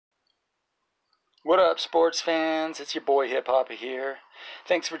What up, sports fans? It's your boy Hip Hoppa here.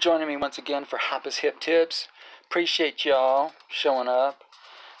 Thanks for joining me once again for Hoppa's Hip Tips. Appreciate y'all showing up.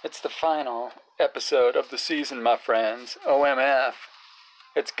 It's the final episode of the season, my friends. OMF.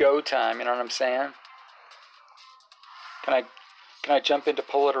 It's go time, you know what I'm saying? Can I jump into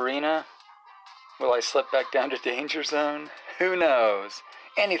Pullet Arena? Will I slip back down to Danger Zone? Who knows?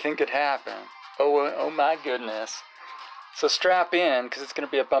 Anything could happen. Oh my goodness. So strap in, because it's going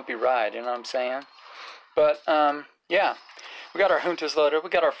to be a bumpy ride, you know what I'm saying? But, yeah. We got our Juntas loaded. We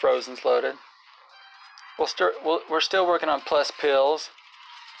got our Frozns loaded. We're still working on plus pills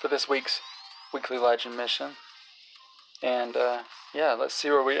for this week's weekly legend mission. And, yeah, let's see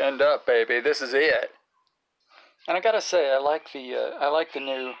where we end up, baby. This is it. And I gotta say, I like the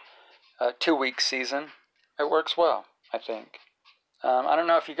new 2-week season. It works well, I think. I don't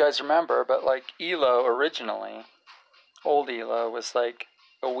know if you guys remember, but like ELO originally, old ELO was like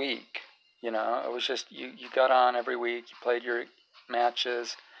a week, you know. It was just you got on every week, you played your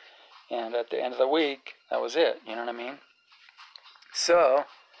matches, and at the end of the week, that was it, you know what I mean? So,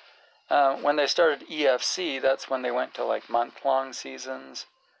 when they started EFC, that's when they went to like month-long seasons,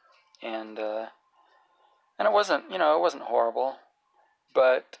 and it wasn't, it wasn't horrible,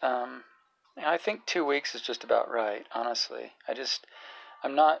 but I think 2 weeks is just about right, honestly.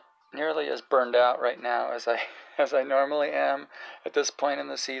 I'm not nearly as burned out right now as I normally am at this point in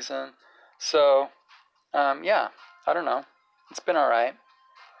the season. So, yeah, I don't know. It's been all right.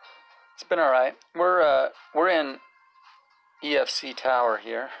 We're in EFC Tower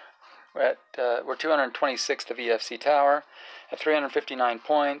here. We're 226th of EFC Tower at 359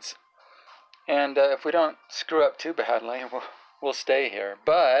 points. And if we don't screw up too badly, we'll stay here.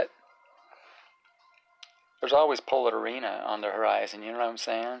 But there's always Pullet Arena on the horizon, you know what I'm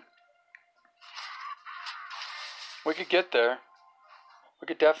saying? We could get there. We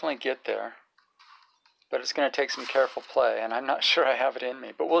could definitely get there. But it's going to take some careful play, and I'm not sure I have it in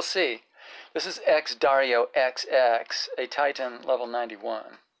me, but we'll see. This is X Dario XX, a Titan level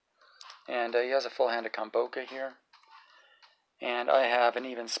 91. And he has a full hand of Komboka here. And I have an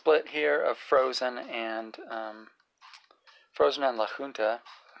even split here of Frozn and La Junta.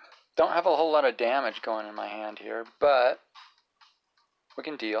 Don't have a whole lot of damage going in my hand here, but we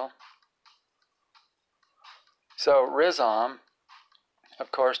can deal. So Rizom,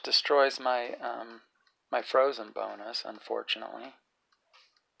 of course, destroys my my Frozn bonus, unfortunately.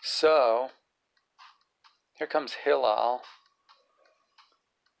 So here comes Hilal,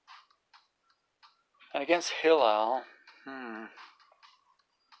 and against Hilal,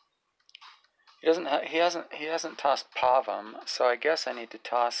 he hasn't tossed Pavam, so I guess I need to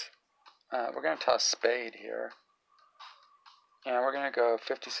toss. We're going to toss Spade here. And we're going to go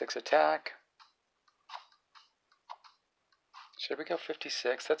 56 attack. Should we go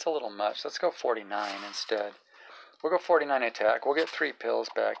 56? That's a little much. Let's go 49 instead. We'll go 49 attack. We'll get 3 pills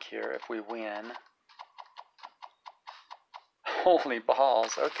back here if we win. Holy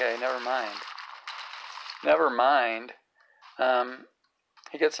balls. Okay, never mind. Never mind.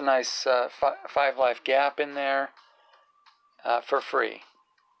 He gets a nice 5 life gap in there for free.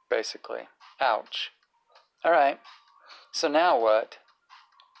 Basically. Ouch. Alright. So now what?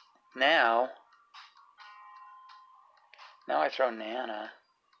 Now I throw Nana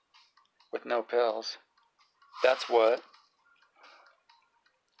with no pills. That's what.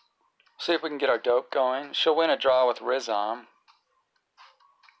 See if we can get our dope going. She'll win a draw with Rizom.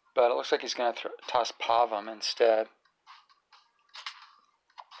 But it looks like he's going to toss Pavam instead.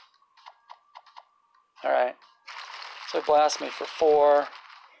 Alright. So he blasts me for 4.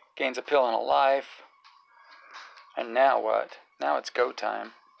 Gains a pill and a life. And now what? Now it's go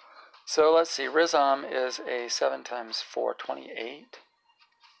time. So let's see. Rizom is a 7 times 4, 28.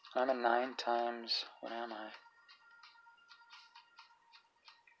 I'm a 9 times. What am I?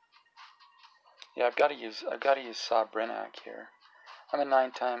 Yeah, I've got to use Sabrinak here. I'm a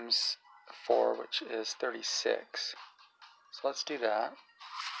 9 times 4, which is 36. So let's do that.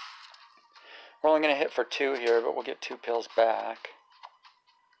 We're only going to hit for 2 here, but we'll get 2 pills back.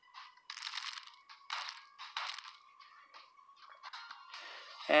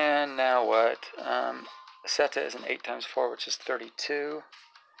 And now what? Seta is an 8 times 4, which is 32.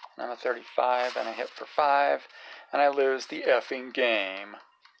 And I'm a 35, and I hit for 5. And I lose the effing game.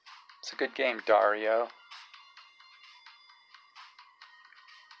 It's a good game, Dario.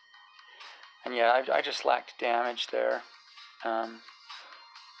 And yeah, I just lacked damage there.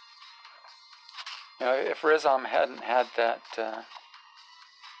 If Rizom hadn't had that,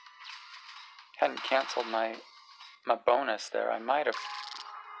 hadn't canceled my bonus there, I might have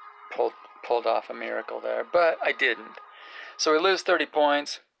pulled off a miracle there, but I didn't. So we lose 30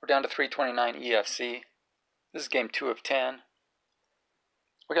 points. We're down to 329 EFC. This is game 2 of 10.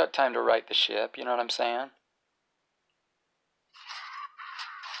 We got time to right the ship, you know what I'm saying?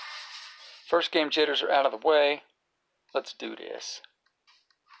 First game jitters are out of the way. Let's do this.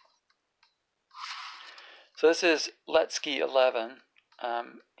 So this is Letsky 11.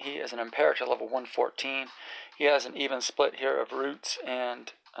 He is an Imperator level 114. He has an even split here of Roots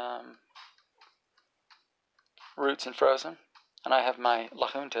and Frozn. And I have my La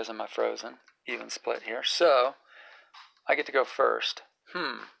Juntas and my Frozn even split here. So I get to go first.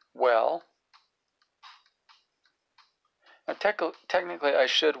 Well, now technically I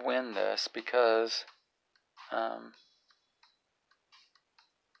should win this because I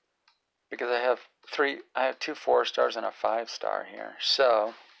have 2 4-stars and a 5-star here.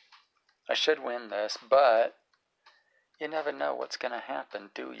 So I should win this, but you never know what's going to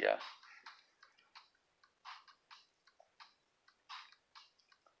happen, do ya?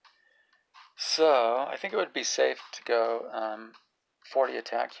 So I think it would be safe to go 40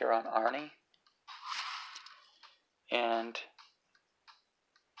 attack here on Arnie. And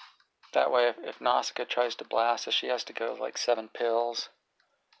that way, if Nausicaa tries to blast us, she has to go like 7 pills.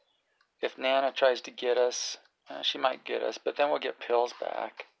 If Nana tries to get us, she might get us, but then we'll get pills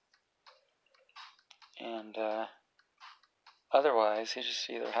back. And otherwise, he just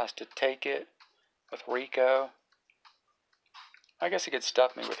either has to take it with Rico. I guess he could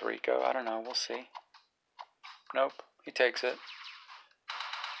stuff me with Rico. I don't know. We'll see. Nope. He takes it.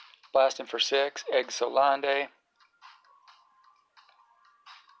 Blast him for 6. Egg Solande.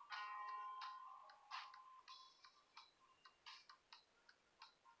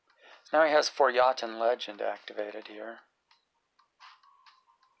 Now he has Forgotten Legend activated here.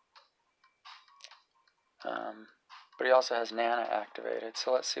 But he also has Nana activated,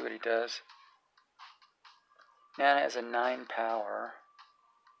 so let's see what he does. Nana is a 9 power.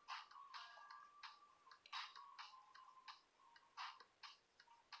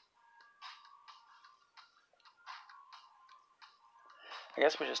 I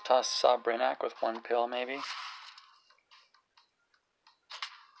guess we just toss Sabrinak with 1 pill, maybe.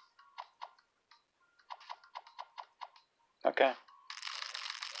 Okay.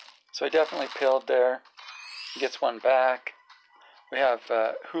 So he definitely pilled there. He gets 1 back. We have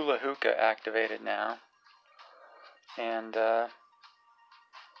Hula Hookah activated now. And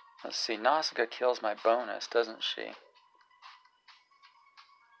let's see, Nausicaa kills my bonus, doesn't she?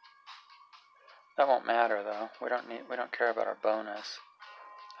 That won't matter though. We don't care about our bonus.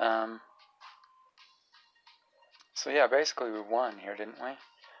 So yeah, basically we won here, didn't we?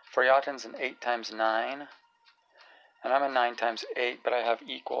 Forgotten's an 8 times 9. And I'm a 9 times 8, but I have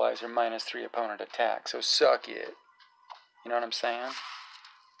Equalizer -3 opponent attack, so suck it. You know what I'm saying?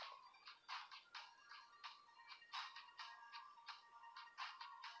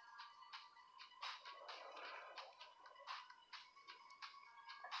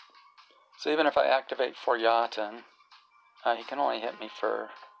 So even if I activate Forgotten, he can only hit me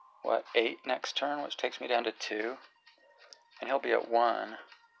for, what, 8 next turn, which takes me down to 2. And he'll be at 1.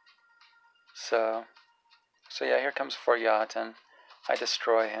 So yeah, here comes Forgotten. I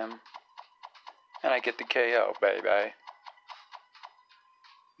destroy him. And I get the KO, baby.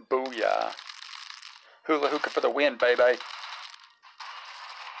 Booyah. Hula Hookah for the win, baby.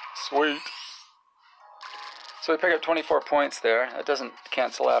 Sweet. So we pick up 24 points there. That doesn't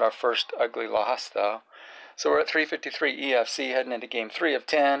cancel out our first ugly loss, though. So we're at 353 EFC heading into game 3 of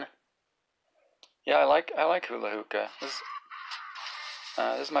 10. Yeah, I like Hula Hookah. This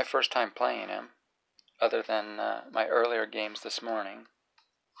is my first time playing him, other than my earlier games this morning.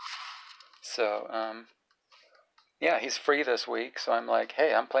 So, yeah, he's free this week, so I'm like,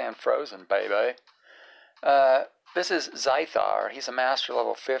 hey, I'm playing Frozn, baby. This is Zythar. He's a master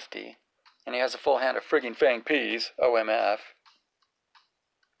level 50, and he has a full hand of friggin' Fang Peas, OMF.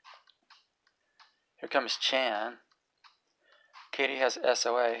 Here comes Chan. Katie has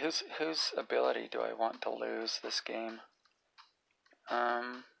SOA. Whose ability do I want to lose this game?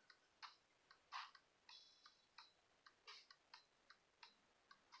 I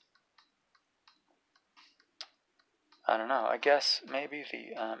don't know. I guess maybe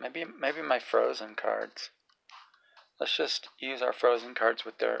maybe my Frozn cards. Let's just use our Frozn cards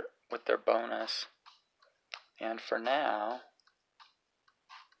with their bonus. And for now,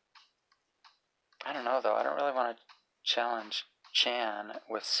 I don't know though. I don't really want to challenge Chan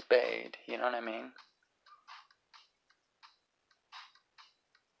with Spade. You know what I mean?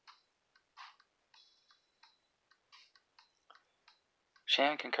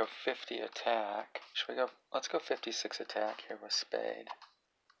 Chan can go 50 attack. Should we go? Let's go 56 attack here with Spade.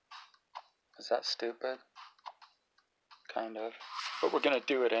 Is that stupid? kind of. But we're going to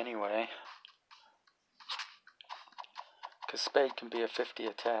do it anyway. Because Spade can be a 50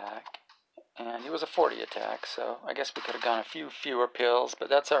 attack. And he was a 40 attack, so I guess we could have gone a few fewer pills, but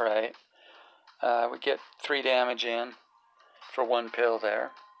that's alright. We get 3 damage in for 1 pill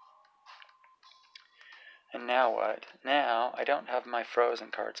there. And now what? Now, I don't have my frozen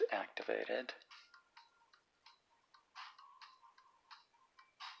cards activated.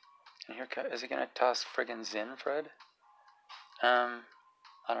 And here, is he going to toss friggin' Zinfred? I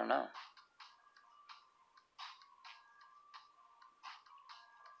don't know.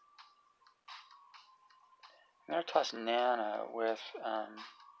 I'm going to toss Nana with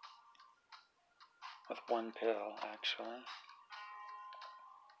 1 pill, actually.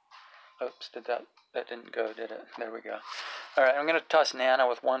 Oops, that didn't go, did it? There we go. Alright, I'm going to toss Nana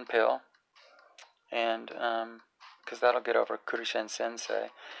with 1 pill. And, because that'll get over Kurushen Sensei.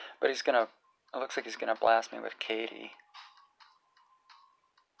 But he's going to, it looks like he's going to blast me with Katie.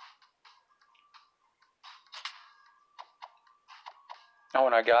 Oh,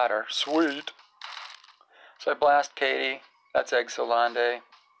 and I got her. Sweet! So I blast Katie. That's Egg Solande.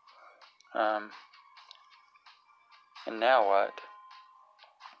 And now what?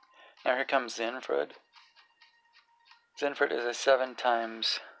 Now here comes Zinfred. Zinfred is a 7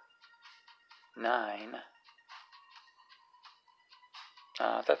 times 9.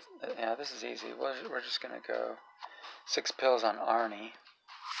 Yeah, this is easy. We're just gonna go 6 pills on Arnie.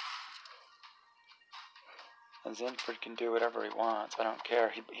 And Zinfred can do whatever he wants. I don't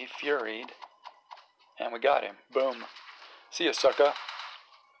care. He furied. And we got him. Boom. See ya, sucker.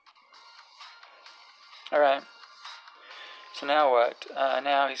 Alright. So now what?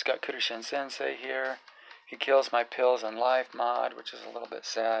 Now he's got Kurushen Sensei here. He kills my pills and life mod, which is a little bit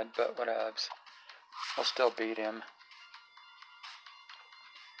sad, but whatevs. We'll still beat him.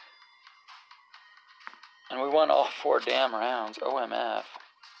 And we won all 4 damn rounds. OMF.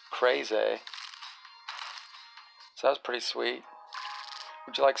 Crazy. So that was pretty sweet.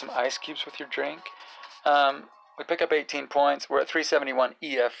 Would you like some ice cubes with your drink? We pick up 18 points. We're at 371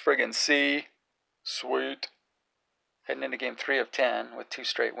 EF friggin' C. Sweet. Heading into game 3 of 10 with 2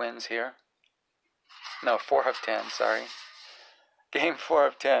 straight wins here. No, 4 of 10, sorry. Game 4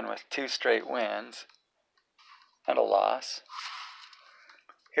 of 10 with 2 straight wins. And a loss.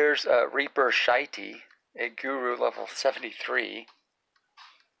 Here's Reaper Shitey, a guru level 73.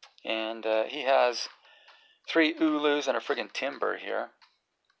 And he has 3 Ulus and a friggin' Timber here.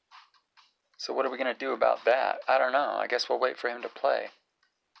 So what are we going to do about that? I don't know. I guess we'll wait for him to play.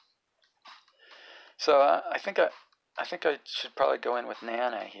 So I think I should probably go in with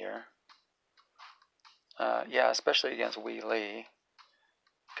Nana here. Yeah, especially against Wee Lee,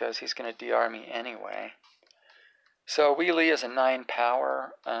 because he's going to DR me anyway. So Wee Lee is a 9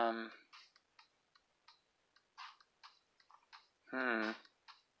 power.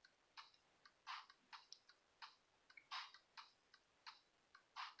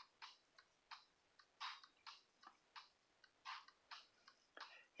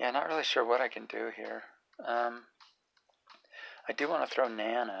 Yeah, not really sure what I can do here. I do want to throw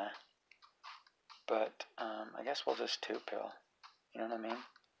Nana, but I guess we'll just 2-pill. You know what I mean?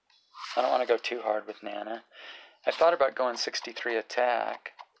 I don't want to go too hard with Nana. I thought about going 63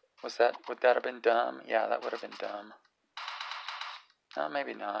 attack. Would that have been dumb? Yeah, that would have been dumb. No,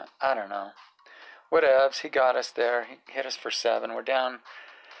 maybe not. I don't know. Whatevs. He got us there. He hit us for 7. We're down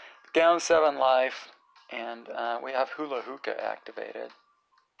 7 life, and we have Hula Hookah activated.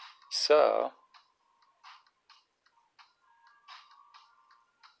 So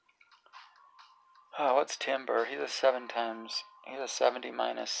what's Timber? He's a 7 times. He's a 70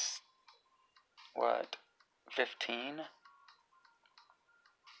 minus what? 15?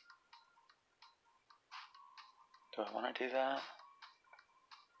 Do I want to do that?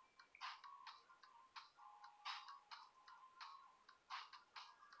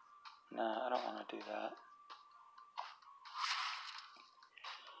 No, I don't want to do that.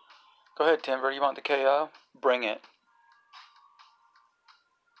 Go ahead, Timber. You want the KO? Bring it.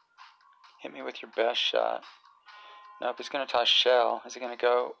 Hit me with your best shot. Nope, he's going to toss Shell. Is he going to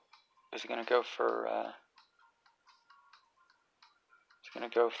go for... He's going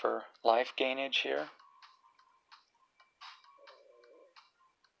to go for life gainage here.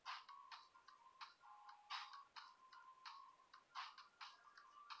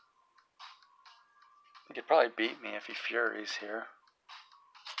 He could probably beat me if he Furies here.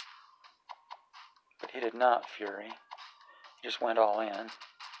 But he did not Fury. He just went all in.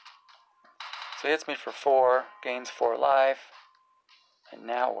 So he hits me for 4, gains 4 life. And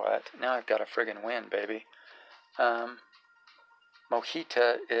now what? Now I've got a friggin' win, baby.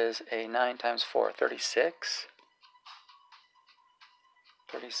 Mojita is a 9 times 4, 36.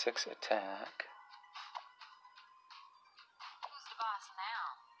 36 attack. Who's the boss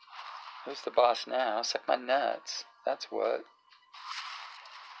now? Who's the boss now? Suck my nuts. That's what.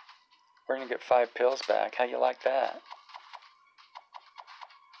 We're gonna get 5 pills back. How you like that?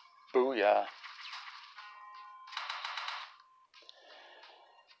 Booyah.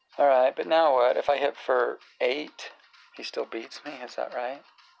 Alright, but now what? If I hit for 8, he still beats me? Is that right?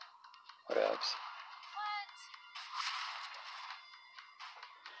 What else?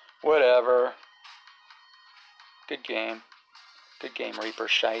 Whatever. Good game. Good game, Reaper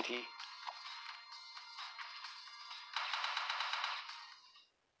Shitey.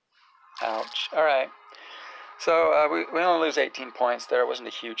 Ouch. Alright. So we only lose 18 points there. It wasn't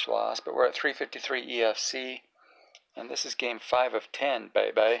a huge loss, but we're at 353 EFC. And this is game 5 of 10,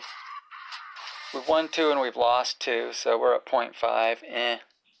 baby. We've won 2 and we've lost 2, so we're at 0.5.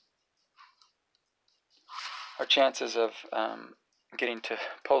 Our chances of getting to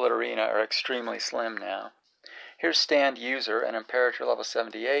Polar Arena are extremely slim now. Here's Stand User, an Imperator level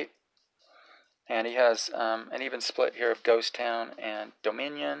 78. And he has an even split here of Ghost Town and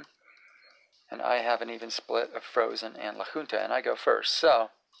Dominion. And I have an even split of Frozn and La Junta, and I go first. So,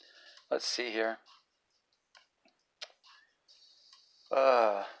 let's see here.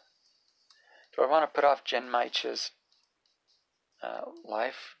 Do I want to put off Jen Maich's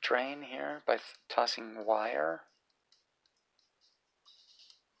life drain here by tossing wire?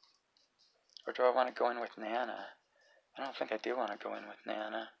 Or do I want to go in with Nana? I don't think I do want to go in with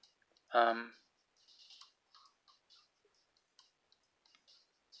Nana.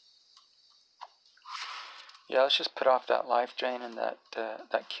 Yeah, let's just put off that life drain and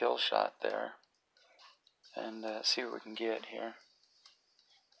that kill shot there, and see what we can get here.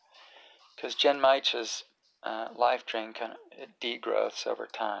 Because Jen Maich's life drain kind of degrowths over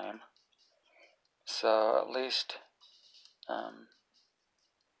time, so at least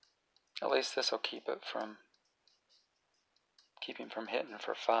this will keep him from hitting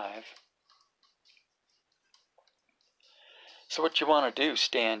for 5. So what you want to do,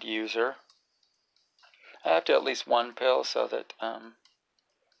 Stand User? I have to at least 1 pill so that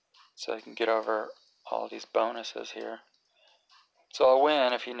so I can get over all these bonuses here. So I'll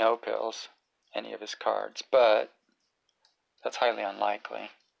win if he no pills any of his cards, but that's highly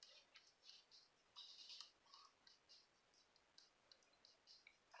unlikely.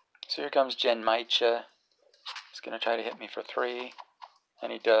 So here comes Jen Maicha. He's going to try to hit me for 3,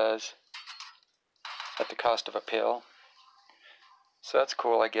 and he does, at the cost of a pill. So that's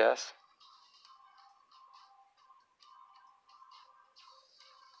cool, I guess.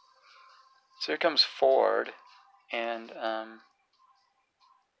 So here comes Ford, and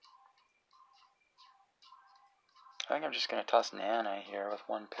I think I'm just going to toss Nana here with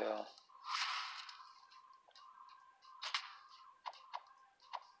 1 pill.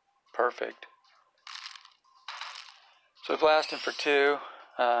 Perfect. So we blast him for 2,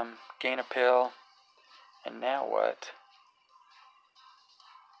 gain a pill, and now what?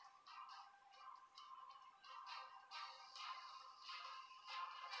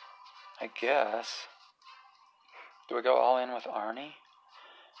 I guess. Do we go all in with Arnie?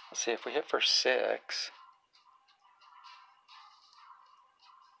 Let's see, if we hit for 6.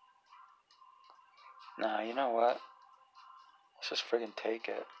 Nah, you know what? Let's just friggin' take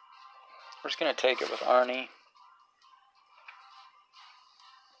it. We're just gonna take it with Arnie.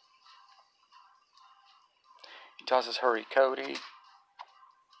 He tosses Hurry Cody.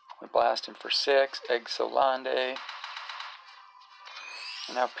 We blast him for 6. Egg Solande.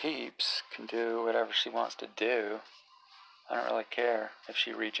 And now Peeps can do whatever she wants to do. I don't really care if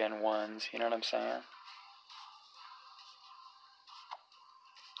she regen 1s, you know what I'm saying?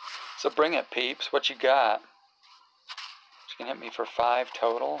 So bring it, Peeps. What you got? She can hit me for 5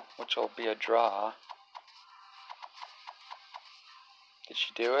 total, which will be a draw. Did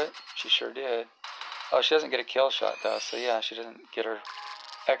she do it? She sure did. Oh, she doesn't get a kill shot, though, so yeah, she doesn't get her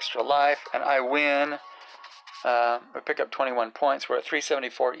extra life, and I win. We pick up 21 points. We're at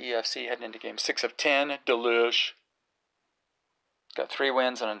 374 EFC, heading into game 6 of 10. Delish. Got 3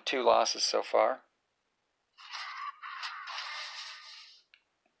 wins and 2 losses so far.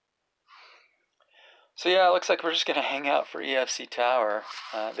 So yeah, it looks like we're just going to hang out for EFC Tower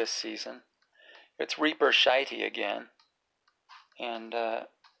this season. It's Reaper Shitey again. And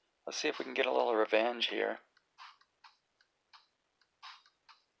let's see if we can get a little revenge here.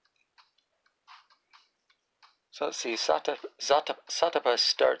 So let's see, Satapa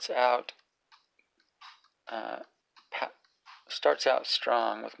starts out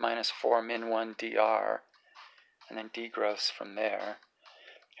strong with -4 -1 DR, and then degrowths from there.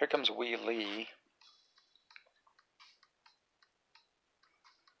 Here comes Wee Lee.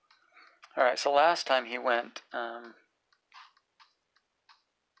 Alright, so last time he went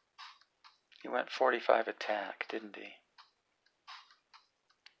 45 attack, didn't he?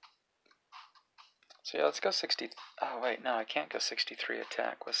 So yeah, let's go 60. Oh wait, no, I can't go 63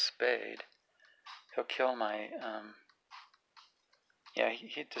 attack with Spade. He'll kill my, yeah,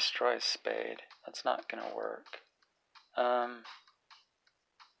 he destroys Spade. That's not gonna work.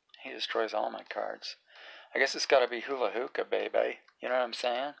 He destroys all my cards. I guess it's gotta be Hula Hookah, baby. You know what I'm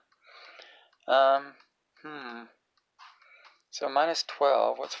saying? So minus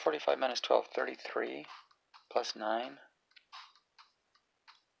 12, what's 45 minus 12? 33 plus 9.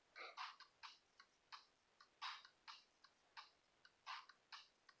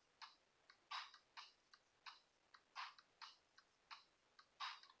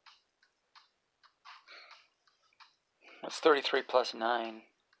 What's 33 plus 9?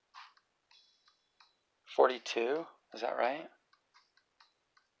 42? Is that right?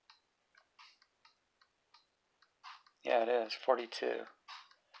 Yeah, it is. 42.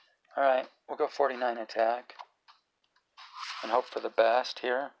 Alright, we'll go 49 attack. And hope for the best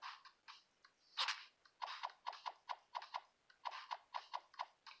here.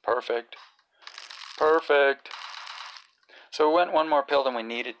 Perfect. Perfect. So we went one more pill than we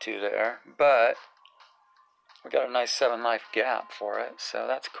needed to there, but we got a nice 7 life gap for it, so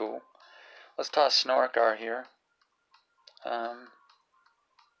that's cool. Let's toss Snorkar here.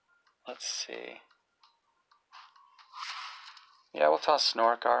 Let's see. Yeah, we'll toss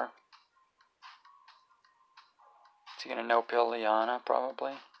Snorkar. Is he gonna no-pill Liana,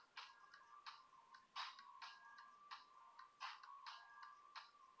 probably?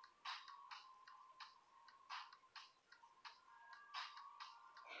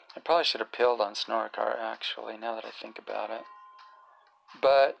 I probably should have pilled on Snorkar, actually, now that I think about it.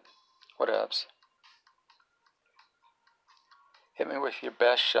 But, whatevs. Hit me with your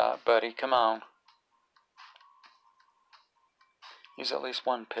best shot, buddy. Come on. Use at least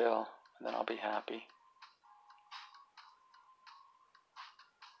one pill, and then I'll be happy.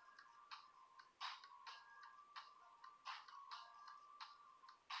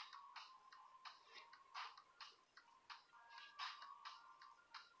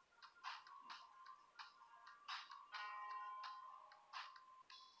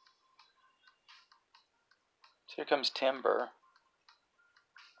 So here comes Timber.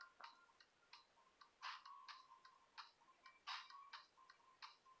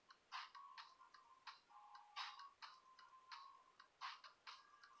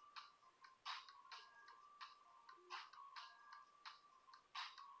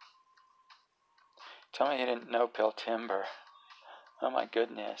 Tell me he didn't no-pill Timber. Oh my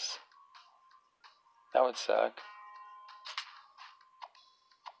goodness. That would suck.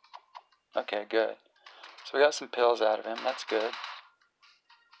 Okay, good. So we got some pills out of him. That's good.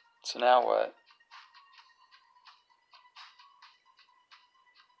 So now what?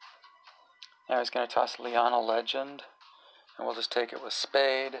 Now he's going to toss Liana Legend. And we'll just take it with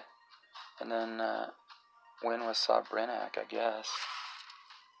Spade. And then win with Sabrinak, I guess.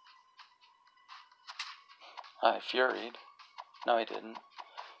 I furied. No, he didn't.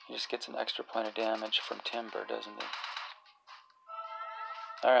 He just gets an extra point of damage from Timber, doesn't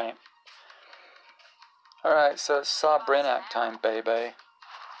he? Alright. Alright, so it's Sabrinak time, baby.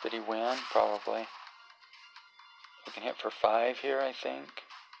 Did he win? Probably. We can hit for 5 here, I think.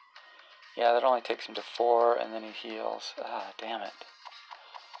 Yeah, that only takes him to 4, and then he heals. Ah, damn it.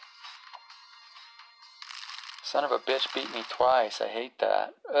 Son of a bitch beat me twice. I hate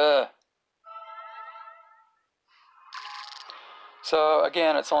that. Ugh. So,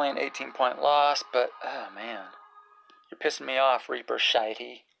 again, it's only an 18-point loss, but, oh, man. You're pissing me off, Reaper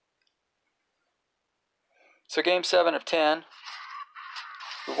Shitey. So, game 7 of 10.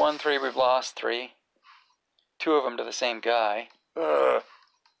 We won 3, we've lost 3. 2 of them to the same guy. Ugh.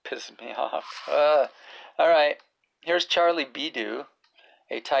 Pisses me off. Alright. Here's Charlie Bidu,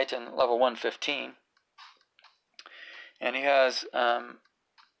 a Titan level 115. And he has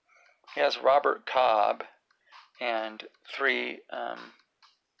Robert Cobb and 3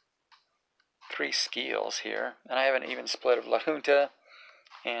 skills here. And I have an even split of La Junta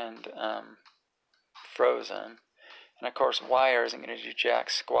and Frozn. And of course Wire isn't going to do jack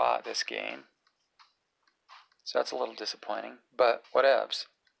squat this game. So that's a little disappointing. But whatevs.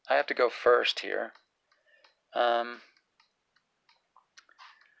 I have to go first here.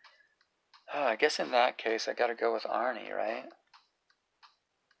 I guess in that case I gotta go with Arnie, right?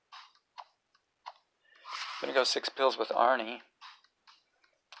 I'm gonna go 6 pills with Arnie.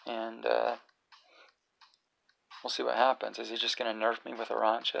 And we'll see what happens. Is he just gonna nerf me with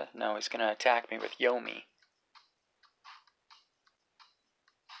Arancha? No, he's gonna attack me with Yomi.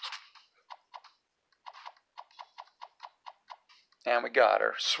 And we got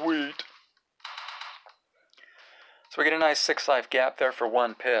her. Sweet. So we get a nice 6 life gap there for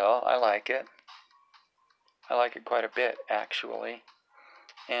 1 pill. I like it. I like it quite a bit, actually.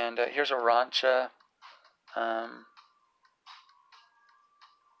 And here's a Rancha.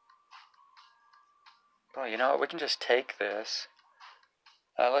 Well, you know what? We can just take this.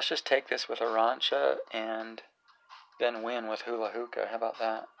 Let's just take this with a Rancha and then win with Hula Hookah. How about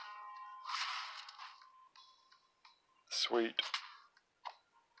that? Sweet.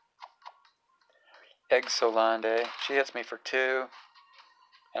 Egg Solande. She hits me for 2.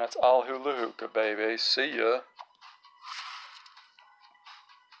 And it's all Hula Hookah, baby. See ya.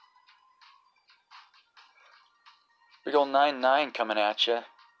 Big ol' 9-9 coming at ya.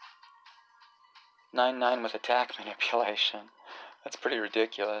 9-9 with attack manipulation. That's pretty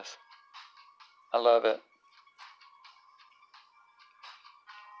ridiculous. I love it.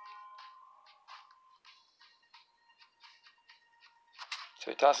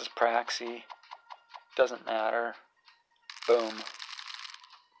 So he tosses Praxi. Doesn't matter. Boom.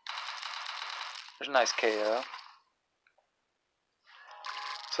 There's a nice KO.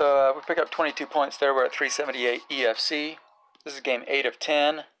 So we pick up 22 points there. We're at 378 EFC. This is game 8 of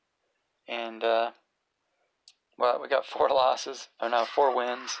 10. And, well, we got 4 losses. Oh, no, 4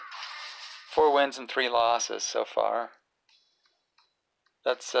 wins. 4 wins and 3 losses so far.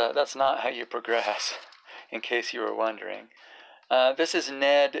 That's not how you progress, in case you were wondering. This is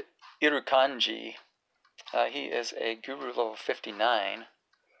Ned Irukanji. He is a Guru level 59.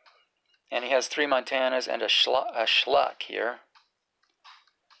 And he has 3 Montanas and a Schluck here.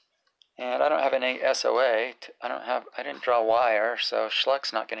 And I don't have any SOA. I didn't draw wire, so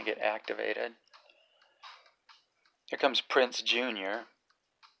Schluck's not going to get activated. Here comes Prince Jr.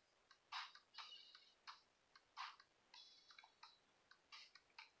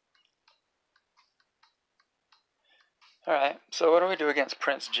 Alright, so what do we do against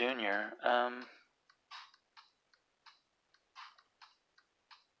Prince Jr.?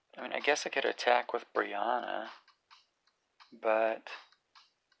 I mean, I guess I could attack with Brianna, but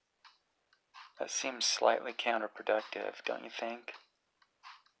that seems slightly counterproductive, don't you think?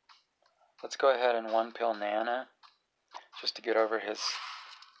 Let's go ahead and 1-pill Nana, just to get over his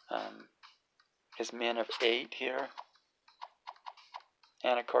min of 8 here.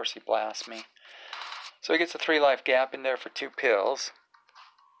 And of course he blasts me. So he gets a 3 life gap in there for 2 pills.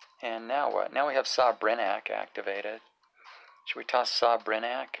 And now what? Now we have Saw Brenak activated. Should we toss Saw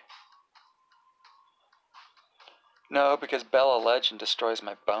Brenak? No, because Bella Legend destroys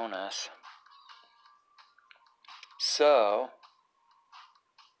my bonus. So,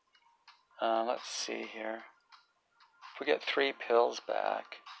 let's see here. If we get 3 pills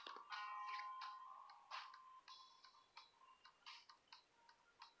back,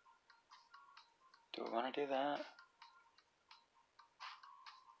 do we want to do that?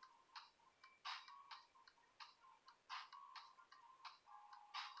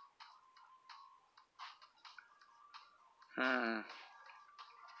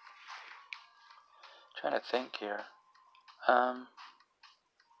 Trying to think here.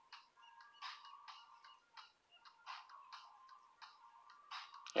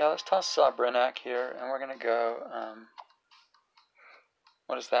 Yeah, let's toss Saw Brenak here, and we're going to go,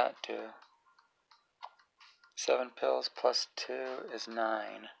 what does that do? 7 pills plus 2 is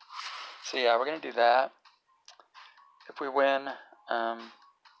 9. So yeah, we're going to do that. If we win,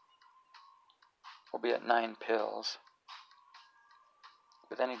 we'll be at 9 pills.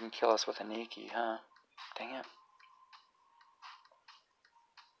 But then he can kill us with a Niki, huh? Dang it.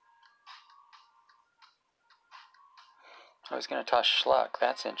 I was going to toss Schluck.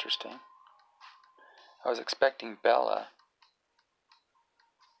 That's interesting. I was expecting Bella.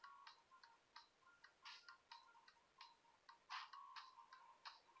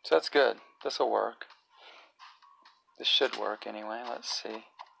 So that's good. This will work. This should work anyway. Let's see.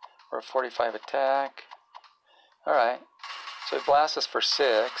 We're at 45 attack. Alright. So he blasts us for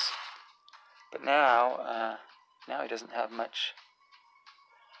 6. But now, now he doesn't have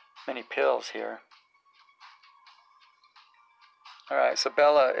many pills here. Alright, so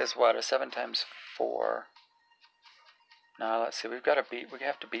Bella is what? A 7 times 4. Now let's see, we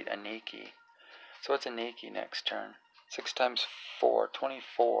have to beat a Niki. So what's a Niki next turn? 6 times 4,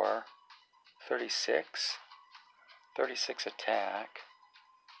 24, 36. 36 attack.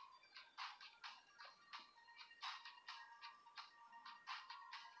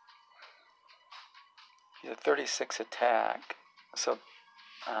 He's a 36 attack. So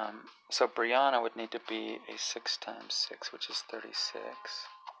Brianna would need to be a 6 times 6, which is 36,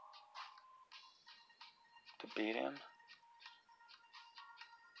 to beat him.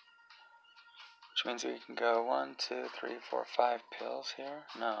 Which means we can go 1, 2, 3, 4, 5 pills here.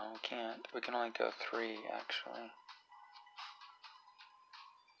 No, we can't. We can only go 3, actually.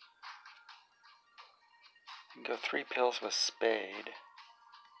 We can go 3 pills with spade.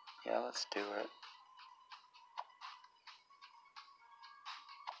 Yeah, let's do it.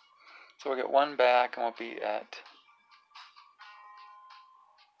 So we'll get 1 back and we'll be at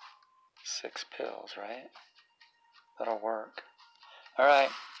 6 pills, right? That'll work. Alright,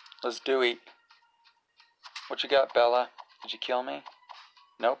 let's do it. What you got, Bella? Did you kill me?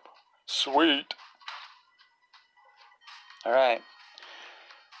 Nope. Sweet. Alright.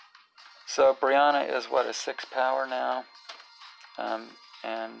 So Brianna is what, a 6 power now?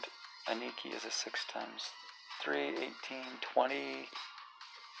 And Aniki is a 6 times 3, 18, 20,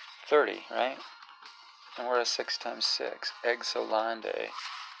 30, right? And we're a 6 times 6. Exolande.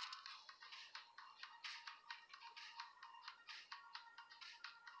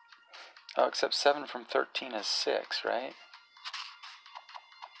 Oh, except 7 from 13 is 6, right?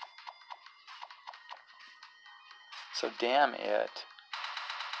 So damn it.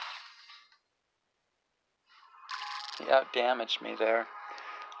 He outdamaged me there.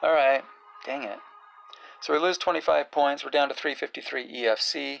 Alright, dang it. So we lose 25 points. We're down to 353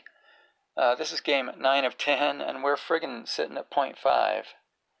 EFC. This is game 9 of 10, and we're friggin' sitting at 0.5.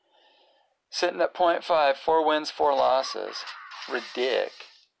 Sitting at 0.5, 4 wins, 4 losses. Ridic.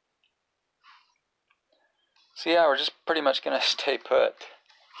 So yeah, we're just pretty much going to stay put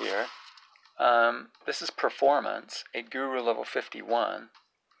here. This is performance, a guru level 51.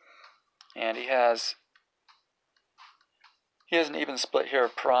 And he has an even split here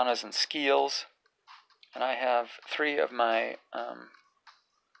of piranhas and skeels. And I have 3 of my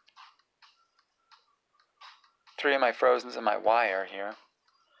Frozns and my wire here.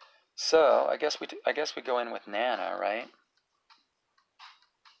 So I guess we go in with Nana, right?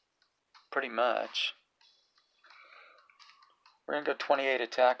 Pretty much. We're gonna go 28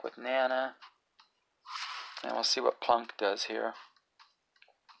 attack with Nana, and we'll see what Plunk does here.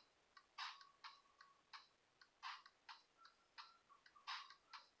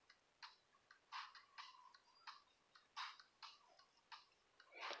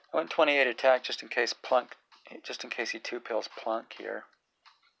 I went 28 attack just in case he 2 pills Plunk here.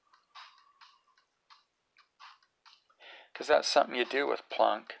 Because that's something you do with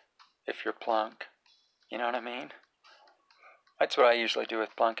Plunk, if you're Plunk. You know what I mean? That's what I usually do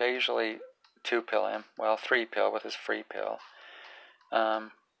with Plunk. I usually 2 pill him. Well, 3 pill with his free pill.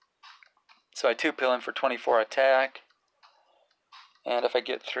 So I 2 pill him for 24 attack. And if I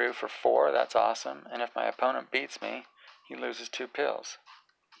get through for 4, that's awesome. And if my opponent beats me, he loses 2 pills.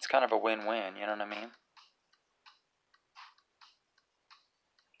 It's kind of a win-win, you know what I mean?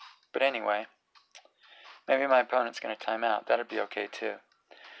 But anyway, maybe my opponent's going to time out. That'd be okay too.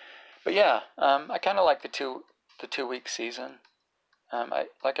 But yeah, I kind of like the two-week season.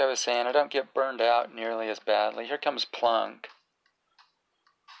 Like I was saying, I don't get burned out nearly as badly. Here comes Plunk.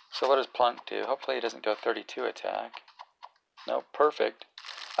 So what does Plunk do? Hopefully he doesn't go 32 attack. No, perfect.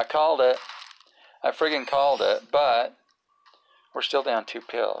 I called it. I friggin' called it, but we're still down 2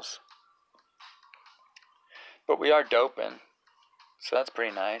 pills. But we are doping, so that's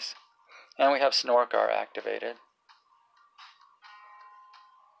pretty nice. And we have Snorkar activated.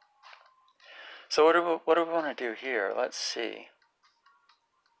 So what do we want to do here? Let's see.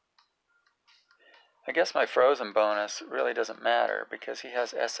 I guess my Frozen bonus really doesn't matter because he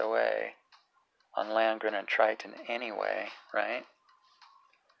has SOA on Landgren and Triton anyway, right?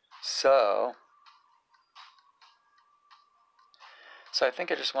 So I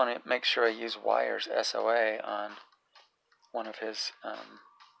think I just want to make sure I use Wire's SOA on one of his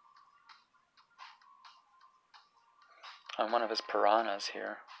piranhas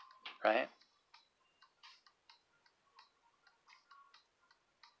here, right?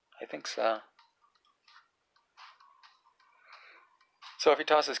 I think so. So if he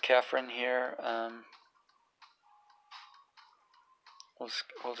tosses Kefren here,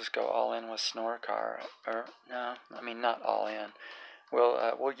 we'll just go all in with Snorkar. Or no, I mean not all in.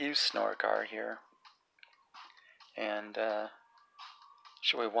 We'll use Snorkar here. And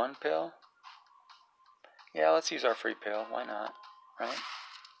should we 1 pill? Yeah, let's use our free pill. Why not? Right?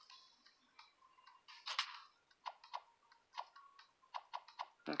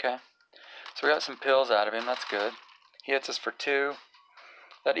 Okay. So we got some pills out of him. That's good. He hits us for 2.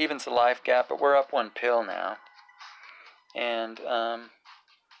 That evens the life gap, but we're up 1 pill now. And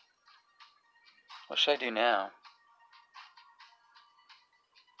what should I do now?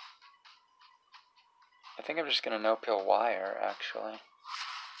 I think I'm just going to no-pill Wire, actually.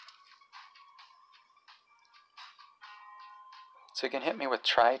 So he can hit me with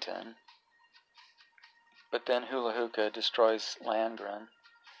Triton. but then Hula Hookah destroys Landgren.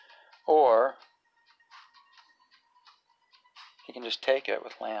 Or he can just take it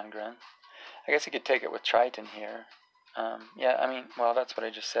with Landgren. I guess he could take it with Triton here. Yeah, I mean, well, that's what I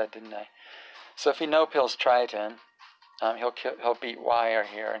just said, didn't I? So if he no-pills Triton, he'll beat Wire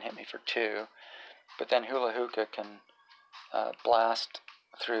here and hit me for 2. But then Hula Hookah can blast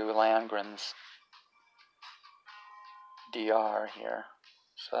through Landgren's DR here.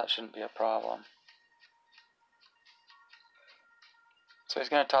 So that shouldn't be a problem. So he's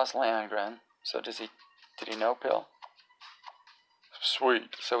going to toss Landgren. So did he no-pill?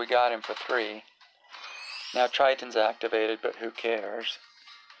 Sweet. So we got him for 3. Now Triton's activated, but who cares?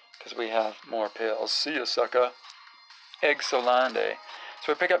 Because we have more pills. See ya, sucker. Egg Solande.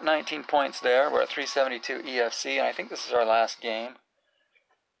 So we pick up 19 points there. We're at 372 EFC, and I think this is our last game.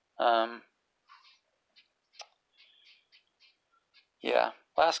 Yeah,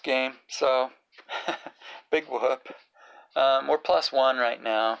 last game. So, big whoop. We're +1 right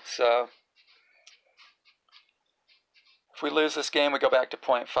now, so if we lose this game, we go back to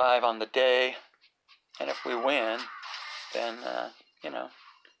 0.5 on the day, and if we win, then,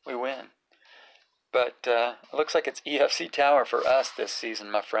 we win. But it looks like it's EFC Tower for us this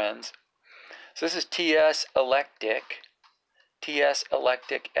season, my friends. So this is TS Electic. TS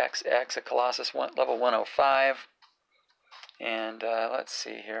Electic XX, a Colossus level 105. And let's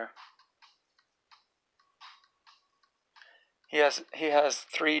see here. He has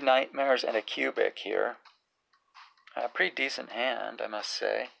 3 Nightmares and a Cubic here. A pretty decent hand, I must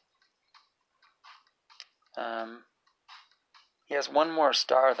say. He has 1 more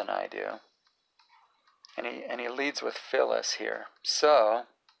star than I do. And he leads with Phyllis here. So,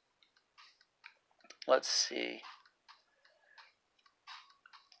 let's see.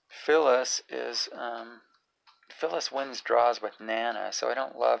 Phyllis is, Phyllis wins draws with Nana, so I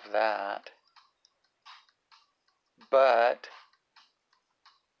don't love that. But,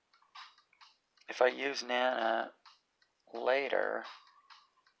 if I use Nana later,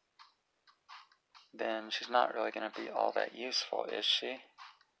 then she's not really going to be all that useful, is she?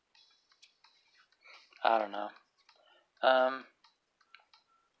 I don't know.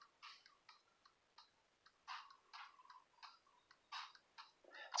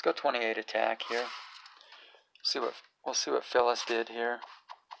 Let's go 28 attack here. We'll see what Phyllis did here.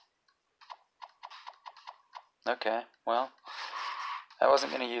 Okay, well, I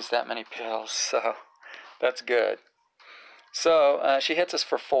wasn't going to use that many pills, so that's good. So she hits us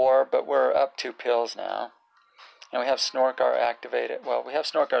for 4, but we're up 2 pills now. And we have Snorkar activated. Well, we have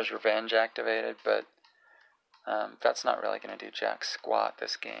Snorkar's Revenge activated, but that's not really going to do jack squat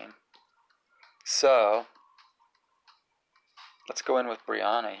this game. So, let's go in with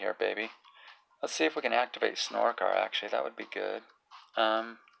Brianna here, baby. Let's see if we can activate Snorkar, actually. That would be good.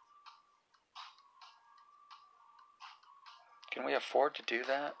 Can we afford to do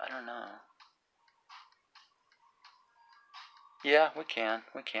that? I don't know. Yeah, we can.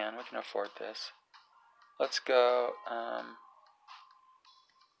 We can afford this. Let's go,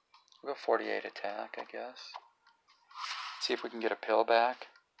 we'll go 48 attack, I guess. See if we can get a pill back.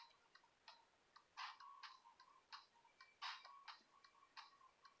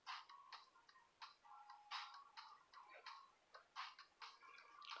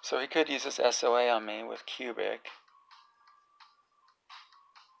 So he could use this SOA on me with Cubic.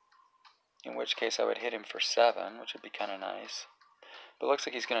 In which case I would hit him for 7, which would be kind of nice. But it looks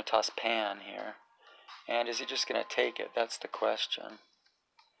like he's going to toss Pan here. And is he just going to take it? That's the question.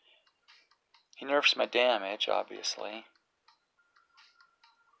 He nerfs my damage, obviously.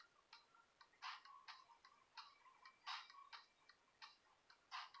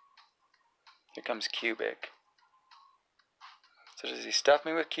 Here comes Cubic. So does he stuff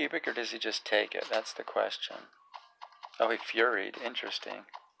me with Cubic, or does he just take it? That's the question. Oh, he Furied. Interesting.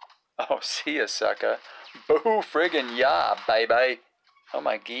 Oh, see ya, sucker. Boo friggin' yeah, baby. Oh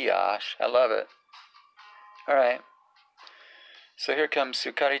my gosh. I love it. Alright. So here comes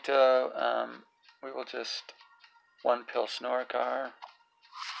Sukarito. We will just 1 pill Snorkar.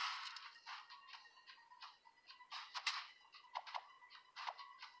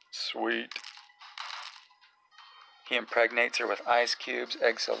 Sweet. He impregnates her with ice cubes,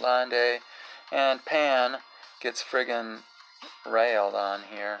 Exolande, and Pan gets friggin' railed on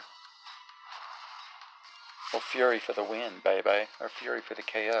here. Well, Fury for the win, baby. Or Fury for the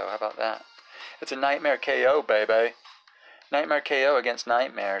KO. How about that? It's a Nightmare KO, baby. Nightmare KO against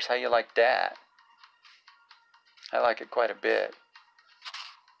Nightmares. How you like that? I like it quite a bit.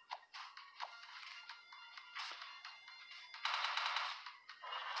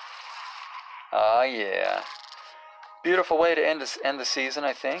 Oh, yeah. Beautiful way to end the season,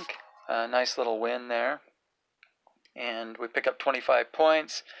 I think. Nice little win there. and we pick up 25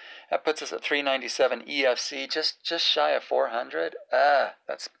 points. That puts us at 397 EFC, just shy of 400.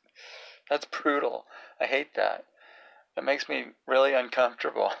 That's brutal. I hate that. That makes me really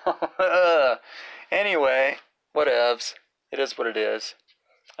uncomfortable. Anyway, whatevs. It is what it is.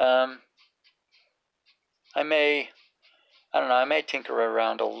 I may tinker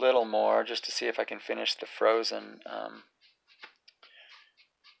around a little more just to see if I can finish the Frozn.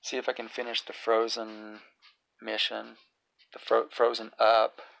 See if I can finish the Frozn mission, the Frozn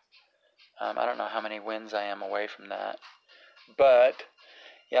up. I don't know how many wins I am away from that, but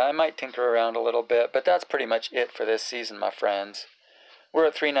yeah, I might tinker around a little bit. But that's pretty much it for this season, my friends. We're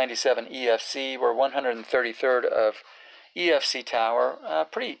at 397 EFC. We're 133rd of EFC Tower.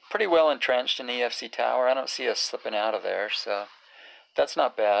 Pretty well entrenched in EFC Tower. I don't see us slipping out of there, so that's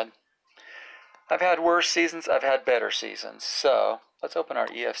not bad. I've had worse seasons. I've had better seasons. So let's open our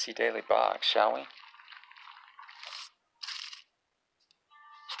EFC Daily Box, shall we?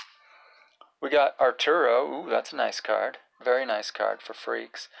 We got Arturo. Ooh, that's a nice card. Very nice card for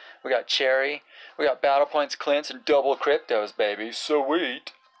freaks. We got Cherry. We got Battle Points, Clint's, and double cryptos, baby.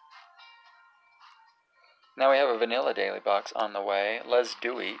 Sweet. Now we have a vanilla daily box on the way. Let's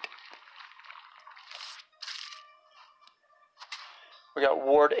do it. We got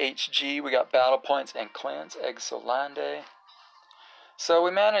Ward HG. We got Battle Points and Clint's, Exolande. So we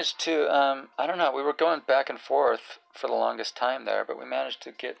managed to, I don't know, we were going back and forth for the longest time there, but we managed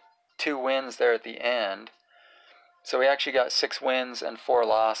to get 2 wins there at the end. So we actually got 6 wins and 4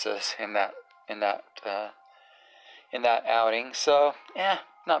 losses in that outing. So,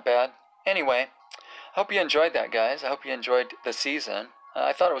 not bad. Anyway, I hope you enjoyed that, guys. I hope you enjoyed the season.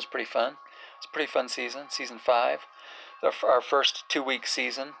 I thought it was pretty fun. It's a pretty fun season, Season 5, our first 2-week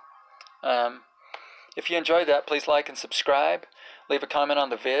season. If you enjoyed that, please like and subscribe. Leave a comment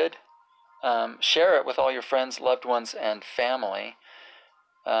on the vid. Share it with all your friends, loved ones, and family.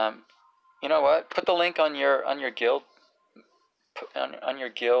 You know what? Put the link on your guild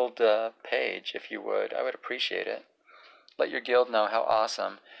page if you would. I would appreciate it. Let your guild know how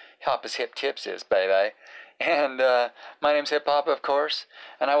awesome Hoppa's Hip Tipz is, baby. And my name's Hip Hoppa, of course.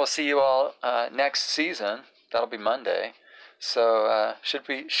 And I will see you all next season. That'll be Monday. So should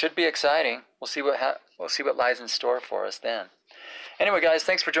be exciting. We'll see what lies in store for us then. Anyway, guys,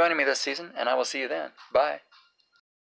 thanks for joining me this season, and I will see you then. Bye.